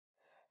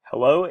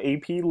Hello,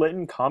 AP Lit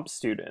and Comp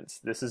students.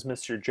 This is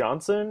Mr.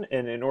 Johnson,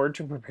 and in order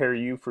to prepare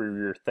you for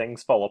your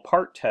Things Fall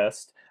Apart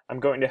test,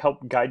 I'm going to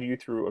help guide you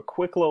through a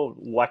quick little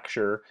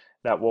lecture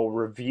that will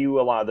review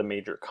a lot of the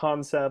major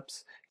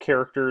concepts,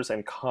 characters,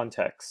 and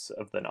contexts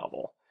of the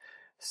novel.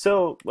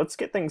 So let's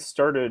get things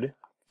started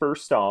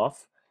first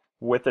off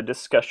with a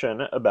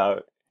discussion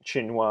about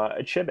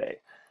Chinua Achebe.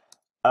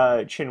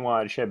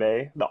 Chinua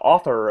Achebe, the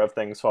author of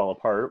Things Fall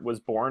Apart, was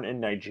born in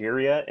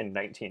Nigeria in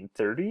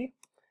 1930.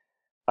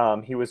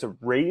 He was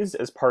raised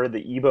as part of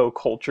the Igbo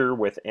culture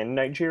within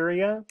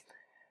Nigeria,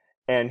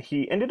 and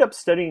he ended up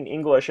studying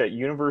English at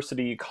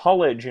University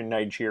College in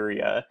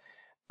Nigeria.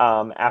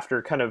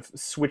 After kind of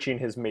switching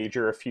his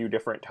major a few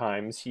different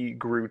times, he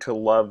grew to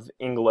love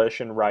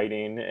English and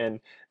writing, and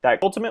that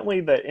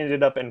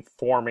ended up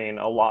informing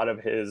a lot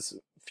of his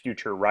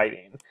future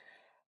writing.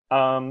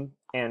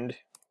 And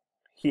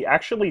he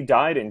actually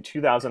died in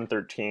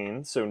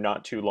 2013, so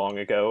not too long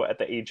ago, at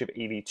the age of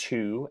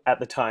 82. At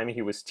the time,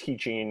 he was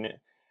teaching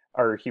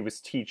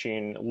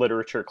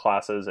literature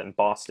classes in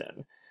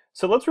Boston.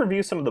 So let's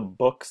review some of the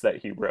books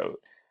that he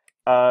wrote.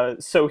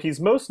 So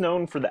he's most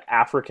known for the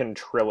African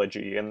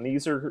trilogy, and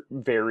these are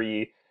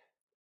very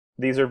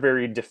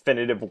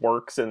definitive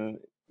works and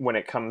when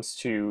it comes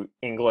to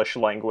English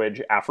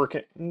language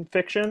African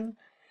fiction.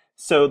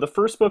 So the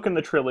first book in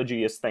the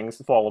trilogy is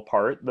Things Fall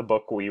Apart, the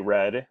book we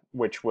read,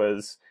 which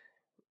was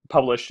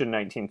published in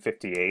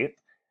 1958.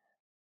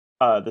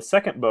 The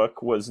second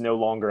book was No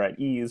Longer at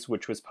Ease,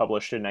 which was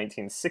published in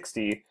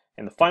 1960,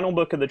 and the final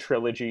book of the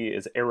trilogy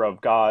is Era of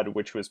God,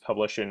 which was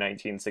published in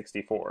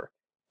 1964.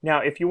 Now,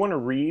 if you want to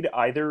read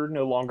either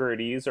No Longer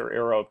at Ease or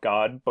Era of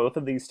God, both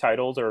of these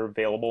titles are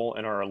available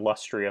in our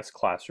illustrious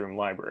classroom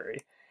library.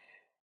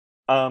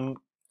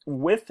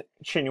 With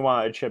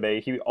Chinua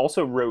Achebe, he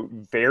also wrote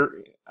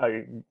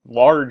a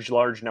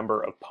large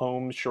number of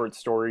poems, short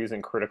stories,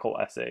 and critical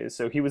essays.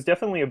 So he was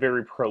definitely a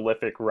very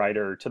prolific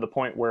writer, to the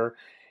point where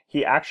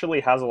he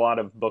actually has a lot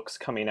of books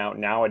coming out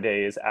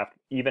nowadays,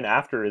 even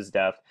after his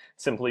death,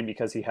 simply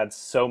because he had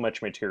so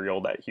much material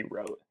that he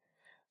wrote.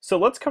 So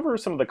let's cover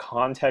some of the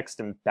context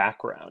and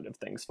background of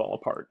Things Fall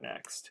Apart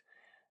next.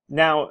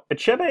 Now,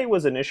 Achebe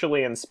was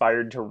initially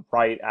inspired to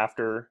write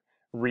after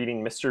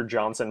reading Mr.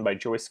 Johnson by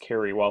Joyce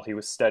Carey while he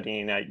was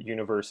studying at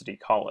University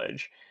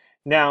College.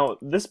 Now,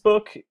 this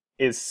book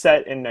is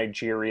set in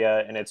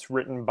Nigeria and it's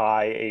written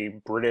by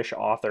a British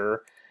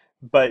author,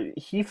 but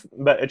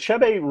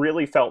Achebe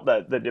really felt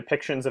that the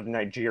depictions of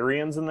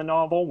Nigerians in the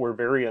novel were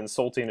very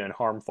insulting and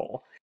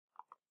harmful.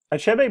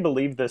 Achebe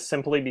believed this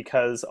simply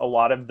because a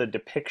lot of the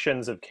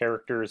depictions of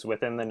characters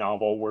within the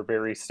novel were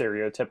very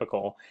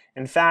stereotypical.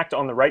 In fact,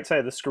 on the right side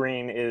of the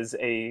screen is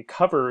a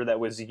cover that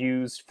was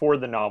used for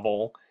the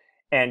novel,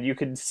 and you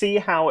can see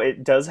how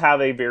it does have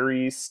a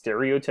very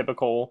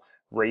stereotypical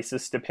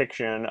racist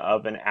depiction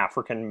of an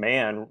African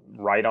man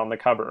right on the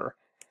cover.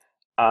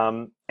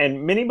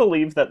 And many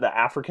believe that the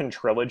African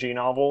trilogy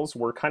novels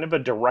were kind of a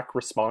direct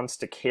response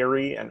to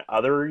Carey and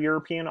other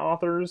European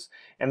authors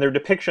and their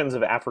depictions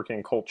of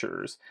African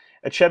cultures.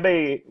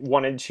 Achebe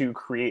wanted to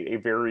create a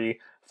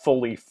very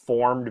fully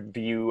formed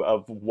view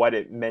of what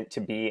it meant to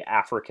be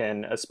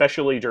African,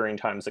 especially during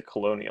times of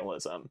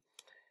colonialism.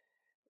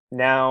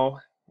 Now,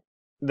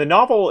 the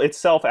novel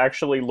itself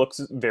actually looks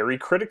very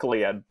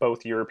critically at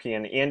both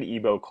European and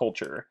Igbo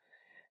culture.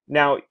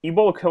 Now,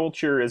 Igbo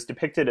culture is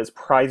depicted as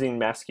prizing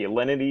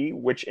masculinity,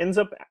 which ends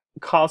up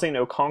causing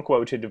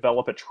Okonkwo to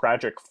develop a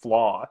tragic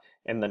flaw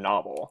in the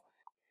novel.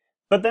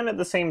 But then at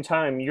the same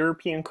time,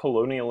 European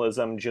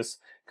colonialism just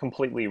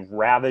completely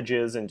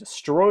ravages and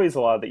destroys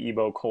a lot of the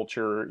Igbo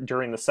culture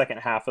during the second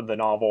half of the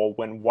novel,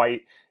 when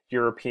white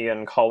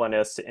European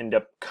colonists end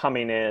up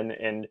coming in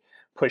and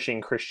pushing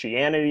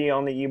Christianity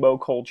on the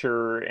Igbo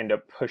culture, end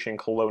up pushing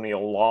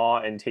colonial law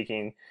and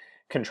taking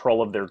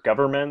control of their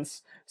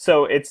governments.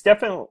 So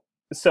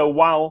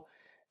while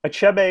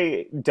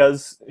Achebe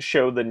does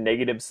show the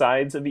negative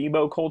sides of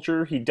Igbo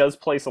culture, he does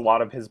place a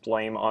lot of his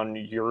blame on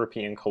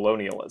European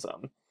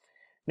colonialism.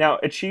 Now,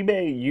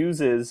 Achebe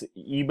uses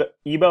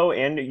Igbo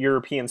and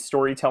European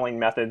storytelling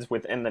methods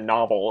within the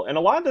novel, and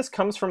a lot of this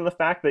comes from the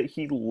fact that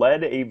he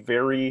led a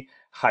very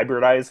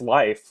hybridized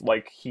life.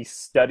 Like, he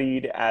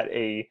studied at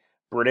a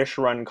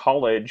British-run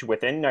college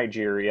within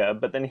Nigeria,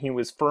 but then he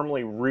was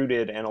firmly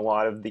rooted in a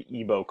lot of the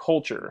Igbo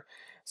culture.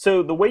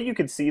 So the way you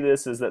could see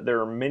this is that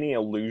there are many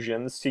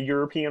allusions to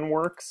European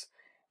works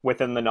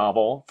within the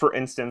novel. For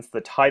instance,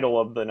 the title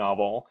of the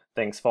novel,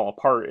 Things Fall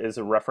Apart, is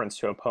a reference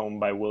to a poem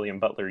by William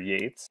Butler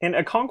Yeats. And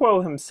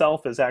Okonkwo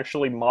himself is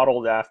actually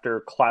modeled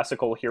after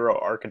classical hero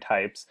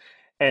archetypes,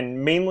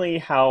 and mainly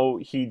how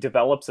he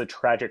develops a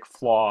tragic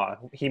flaw.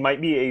 He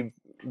might be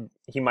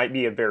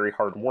a very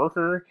hard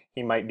worker,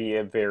 he might be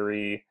a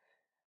very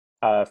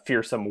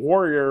fearsome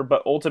warrior,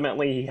 but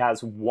ultimately he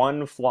has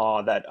one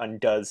flaw that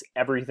undoes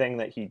everything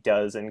that he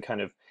does and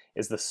kind of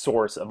is the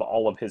source of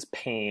all of his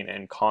pain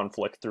and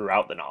conflict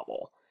throughout the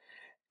novel.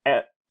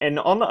 And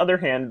on the other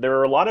hand, there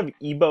are a lot of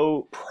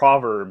Igbo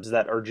proverbs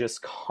that are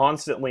just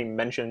constantly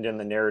mentioned in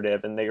the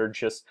narrative, and they are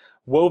just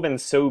woven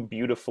so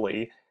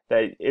beautifully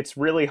that it's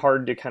really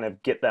hard to kind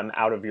of get them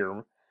out of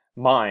your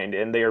mind,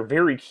 and they are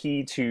very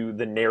key to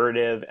the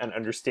narrative and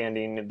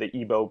understanding the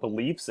Igbo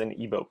beliefs and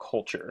Igbo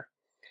culture.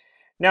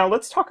 Now,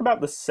 let's talk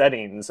about the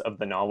settings of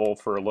the novel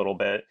for a little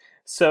bit.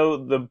 So,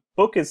 the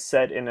book is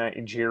set in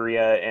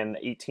Nigeria in the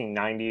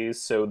 1890s,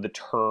 so the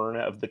turn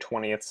of the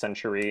 20th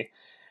century.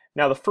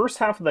 Now, the first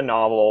half of the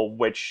novel,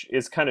 which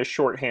is kind of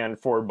shorthand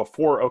for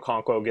before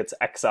Okonkwo gets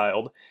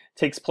exiled,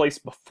 takes place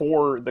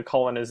before the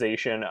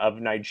colonization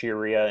of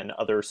Nigeria and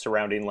other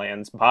surrounding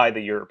lands by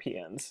the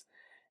Europeans.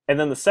 And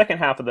then the second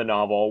half of the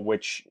novel,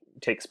 which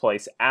takes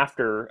place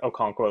after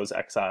Okonkwo's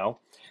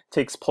exile,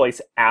 takes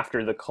place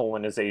after the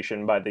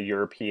colonization by the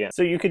Europeans.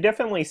 So you could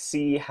definitely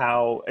see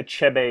how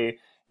Achebe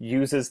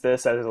uses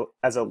this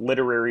as a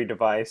literary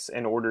device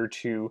in order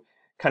to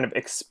kind of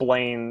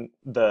explain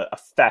the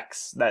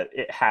effects that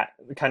it had,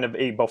 kind of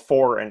a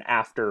before and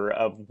after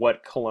of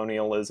what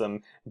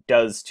colonialism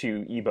does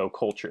to Igbo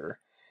culture.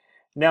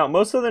 Now,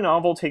 most of the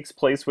novel takes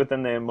place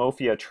within the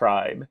Imofia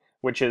tribe,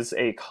 which is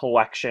a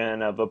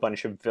collection of a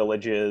bunch of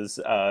villages.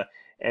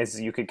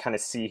 As you could kind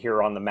of see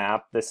here on the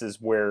map, this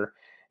is where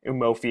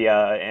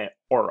Umofia,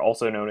 or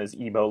also known as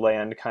Igbo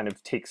land, kind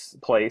of takes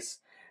place.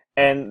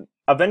 And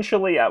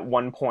eventually, at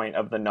one point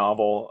of the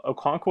novel,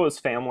 Okonkwo's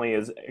family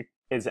is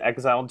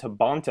exiled to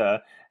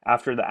Banta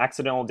after the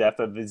accidental death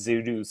of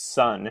Izudu's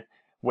son,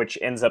 which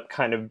ends up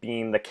kind of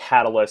being the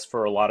catalyst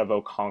for a lot of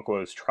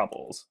Okonkwo's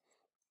troubles.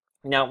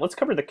 Now, let's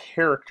cover the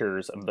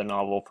characters of the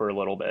novel for a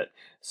little bit.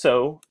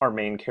 So, our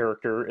main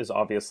character is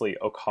obviously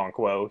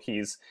Okonkwo.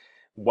 He's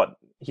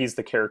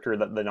the character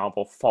that the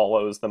novel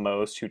follows the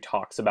most, who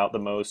talks about the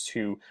most,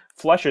 who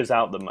fleshes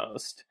out the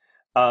most.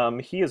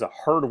 He is a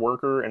hard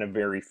worker and a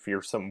very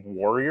fearsome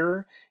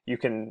warrior. You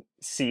can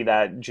see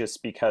that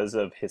just because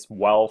of his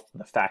wealth,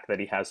 the fact that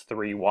he has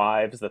 3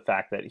 wives, the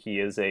fact that he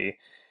is a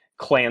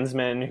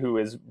clansman who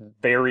is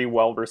very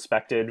well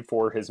respected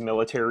for his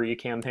military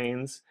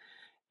campaigns.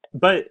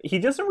 But he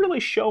doesn't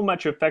really show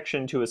much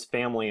affection to his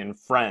family and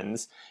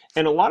friends,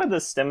 and a lot of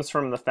this stems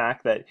from the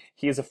fact that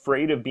he is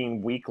afraid of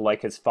being weak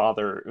like his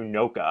father,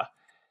 Unoka.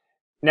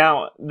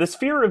 Now, this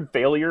fear of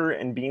failure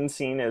and being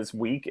seen as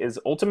weak is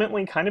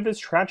ultimately kind of his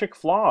tragic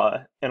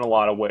flaw in a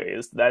lot of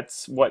ways.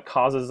 That's what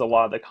causes a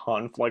lot of the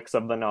conflicts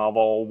of the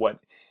novel, what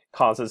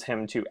causes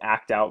him to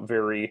act out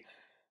very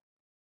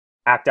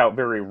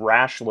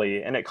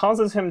rashly, and it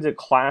causes him to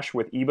clash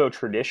with Igbo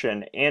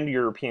tradition and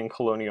European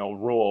colonial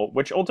rule,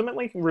 which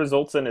ultimately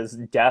results in his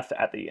death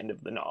at the end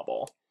of the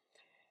novel.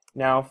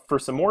 Now, for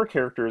some more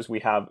characters, we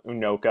have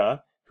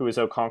Unoka, who is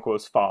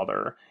Okonkwo's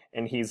father,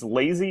 and he's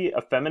lazy,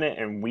 effeminate,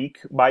 and weak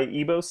by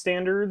Igbo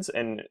standards,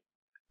 and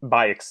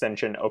by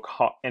extension,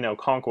 in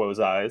Okonkwo's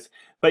eyes.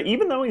 But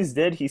even though he's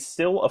dead, he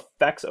still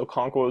affects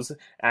Okonkwo's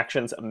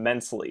actions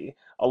immensely.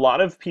 A lot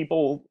of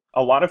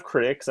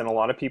critics and a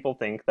lot of people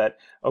think that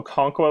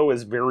Okonkwo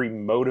is very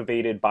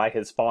motivated by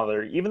his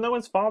father, even though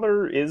his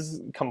father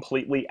is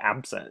completely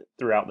absent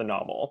throughout the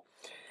novel.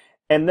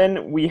 And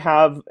then we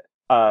have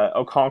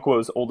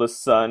Okonkwo's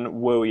oldest son,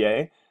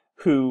 Woye,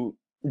 who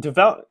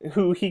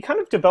he kind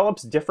of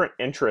develops different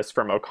interests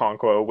from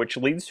Okonkwo, which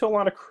leads to a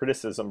lot of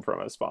criticism from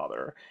his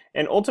father.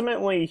 And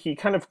ultimately, he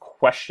kind of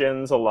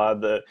questions a lot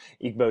of the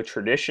Igbo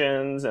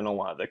traditions and a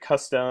lot of the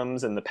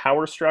customs and the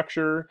power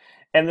structure,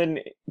 and then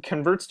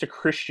converts to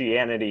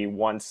Christianity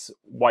once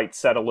white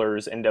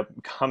settlers end up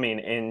coming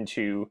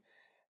into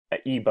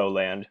Igbo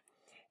land.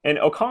 And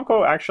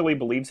Okonkwo actually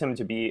believes him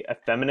to be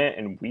effeminate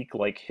and weak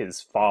like his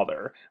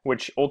father,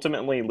 which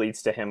ultimately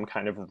leads to him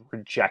kind of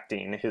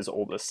rejecting his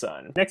oldest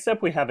son. Next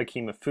up, we have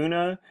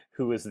Akimafuna,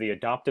 who is the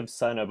adoptive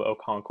son of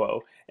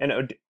Okonkwo.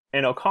 And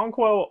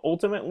Okonkwo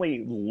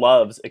ultimately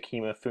loves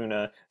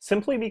Akimafuna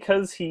simply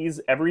because he's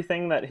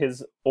everything that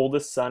his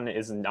oldest son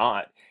is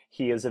not.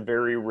 He is a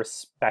very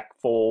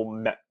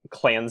respectful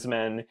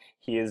clansman,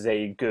 he is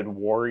a good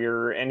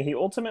warrior, and he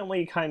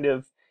ultimately kind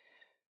of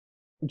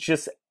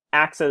just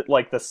acts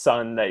like the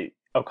son that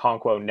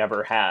Okonkwo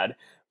never had.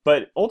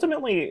 But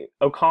ultimately,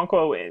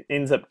 Okonkwo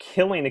ends up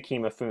killing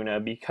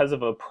Akimafuna because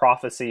of a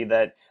prophecy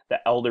that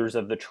the elders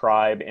of the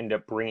tribe end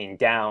up bringing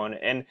down.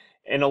 And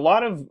in a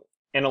lot of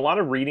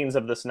readings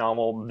of this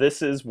novel,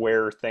 this is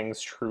where things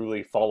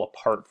truly fall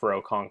apart for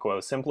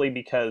Okonkwo, simply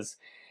because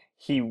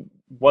he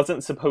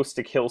wasn't supposed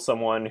to kill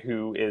someone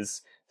who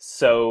is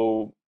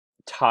so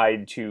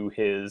tied to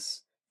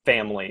his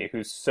family,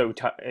 who's so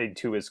tied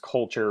to his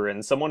culture,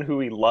 and someone who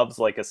he loves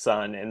like a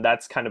son, and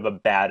that's kind of a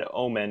bad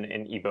omen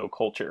in Igbo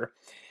culture.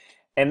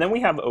 And then we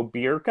have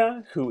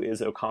Obirka, who is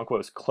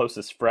Okonkwo's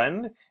closest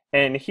friend,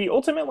 and he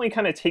ultimately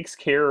kind of takes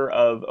care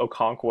of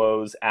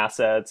Okonkwo's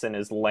assets and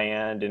his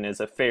land and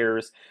his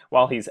affairs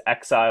while he's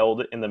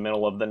exiled in the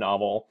middle of the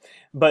novel.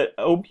 But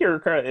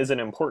Obirka is an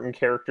important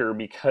character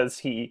because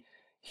he,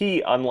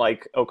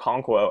 unlike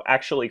Okonkwo,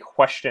 actually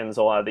questions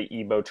a lot of the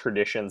Igbo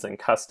traditions and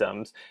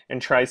customs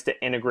and tries to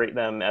integrate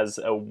them as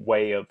a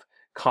way of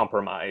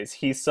compromise.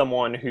 He's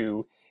someone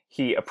who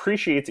he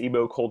appreciates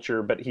Igbo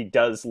culture, but he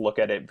does look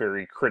at it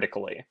very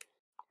critically.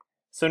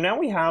 So now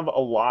we have a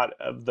lot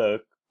of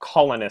the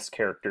colonist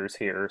characters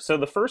here. So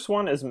the first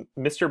one is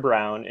Mr.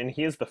 Brown, and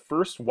he is the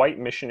first white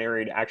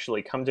missionary to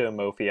actually come to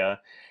Amofia.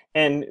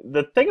 And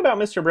the thing about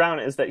Mr. Brown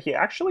is that he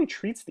actually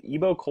treats the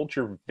Igbo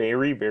culture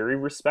very, very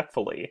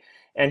respectfully.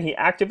 And he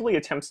actively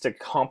attempts to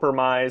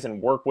compromise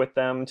and work with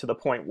them to the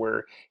point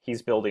where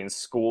he's building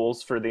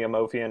schools for the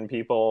Amofian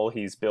people,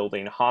 he's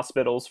building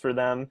hospitals for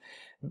them.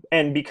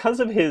 And because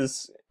of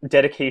his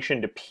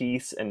dedication to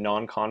peace and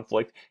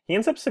non-conflict, he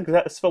ends up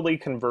successfully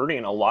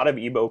converting a lot of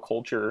Igbo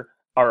culture,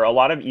 or a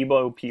lot of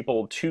Igbo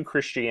people, to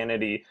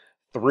Christianity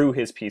through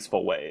his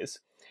peaceful ways.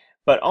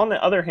 But on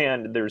the other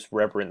hand, there's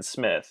Reverend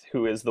Smith,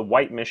 who is the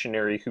white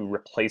missionary who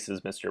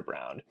replaces Mr.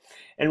 Brown.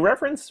 And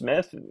Reverend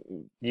Smith,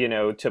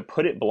 to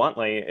put it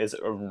bluntly, is a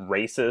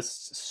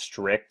racist,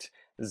 strict,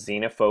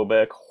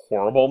 xenophobic,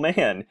 horrible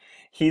man.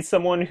 He's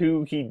someone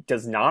who he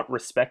does not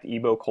respect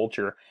Igbo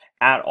culture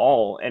at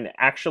all, and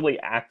actually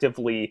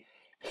actively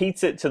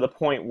hates it to the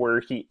point where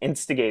he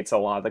instigates a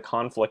lot of the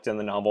conflict in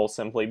the novel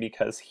simply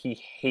because he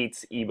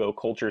hates Igbo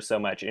culture so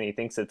much, and he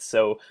thinks it's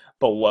so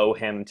below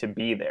him to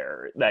be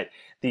there, that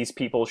these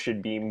people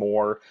should be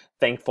more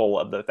thankful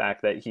of the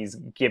fact that he's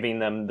giving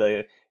them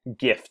the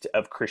gift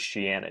of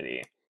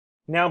Christianity.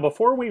 Now,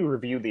 before we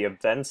review the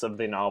events of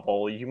the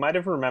novel, you might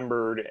have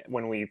remembered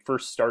when we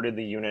first started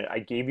the unit, I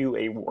gave you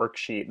a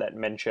worksheet that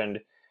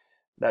mentioned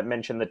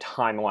the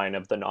timeline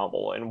of the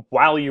novel. And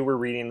while you were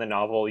reading the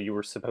novel, you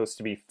were supposed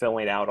to be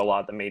filling out a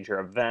lot of the major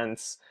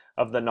events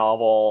of the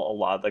novel, a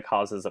lot of the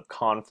causes of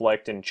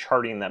conflict, and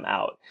charting them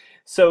out.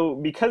 So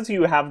because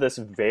you have this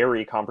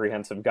very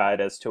comprehensive guide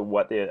as to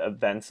what the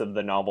events of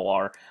the novel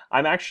are,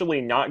 I'm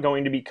actually not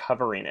going to be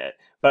covering it.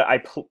 But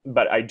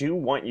I do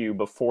want you,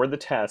 before the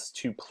test,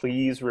 to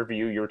please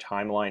review your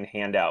timeline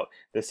handout.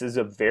 This is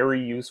a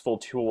very useful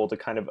tool to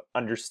kind of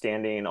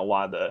understanding a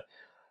lot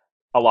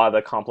of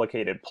the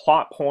complicated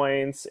plot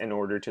points in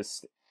order to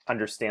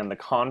understand the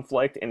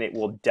conflict, and it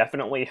will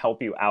definitely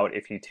help you out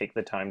if you take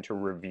the time to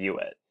review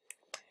it.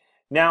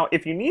 Now,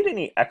 if you need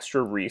any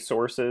extra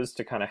resources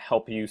to kind of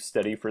help you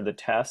study for the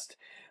test,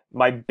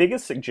 my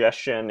biggest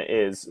suggestion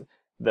is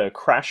the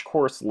Crash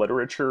Course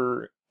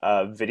Literature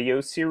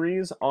video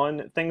series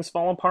on Things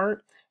Fall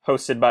Apart,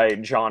 hosted by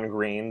John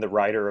Green, the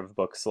writer of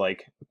books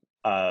like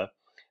The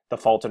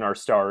Fault in Our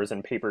Stars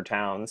and Paper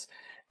Towns.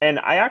 And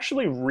I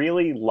actually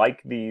really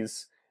like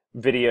these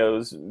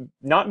videos,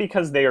 not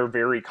because they are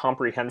very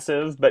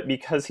comprehensive, but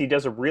because he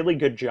does a really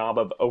good job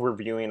of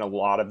overviewing a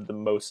lot of the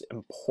most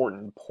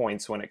important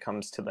points when it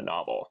comes to the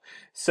novel.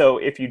 So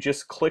if you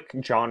just click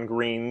John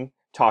Green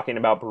talking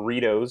about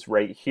burritos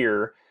right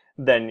here,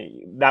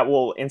 then that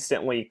will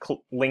instantly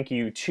link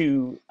you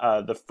to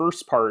the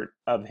first part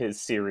of his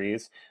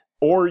series,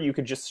 or you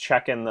could just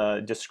check in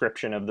the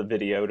description of the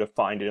video to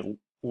find a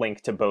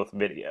link to both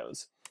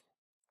videos.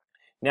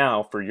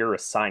 Now, for your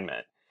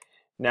assignment.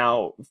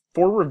 Now,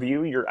 for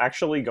review, you're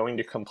actually going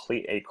to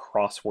complete a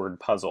crossword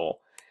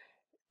puzzle.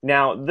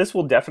 Now, this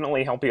will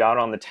definitely help you out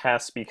on the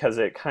test because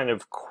it kind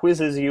of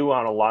quizzes you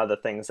on a lot of the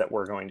things that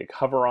we're going to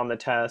cover on the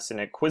test, and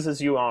it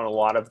quizzes you on a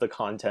lot of the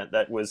content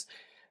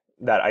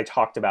that I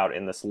talked about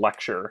in this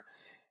lecture.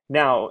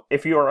 Now,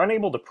 if you are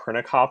unable to print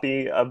a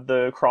copy of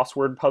the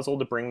crossword puzzle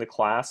to bring to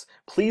class,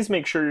 please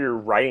make sure you're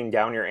writing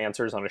down your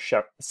answers on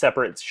a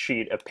separate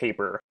sheet of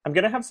paper. I'm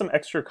going to have some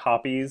extra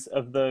copies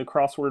of the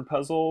crossword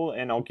puzzle,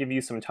 and I'll give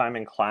you some time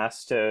in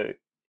class to,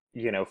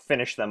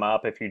 finish them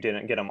up if you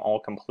didn't get them all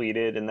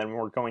completed, and then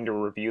we're going to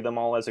review them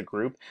all as a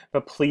group.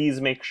 But please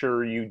make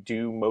sure you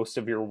do most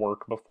of your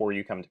work before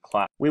you come to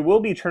class. We will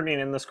be turning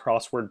in this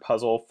crossword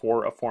puzzle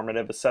for a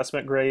formative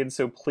assessment grade,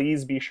 so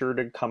please be sure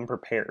to come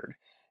prepared.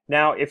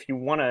 Now, if you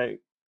want to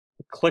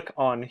click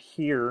on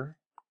here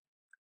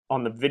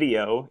on the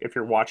video, if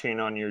you're watching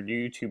on your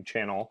YouTube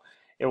channel,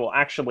 it will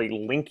actually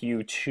link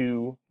you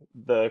to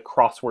the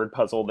crossword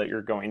puzzle that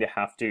you're going to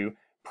have to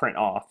print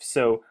off.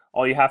 So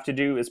all you have to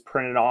do is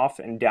print it off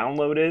and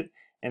download it,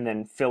 and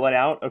then fill it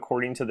out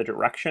according to the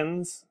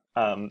directions.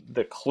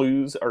 The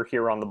clues are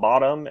here on the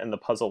bottom and the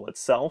puzzle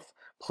itself.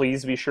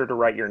 Please be sure to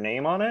write your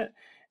name on it,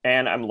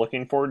 and I'm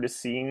looking forward to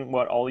seeing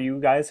what all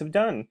you guys have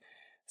done.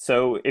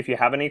 So if you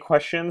have any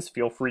questions,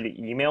 feel free to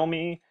email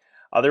me.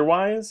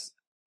 Otherwise,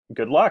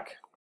 good luck.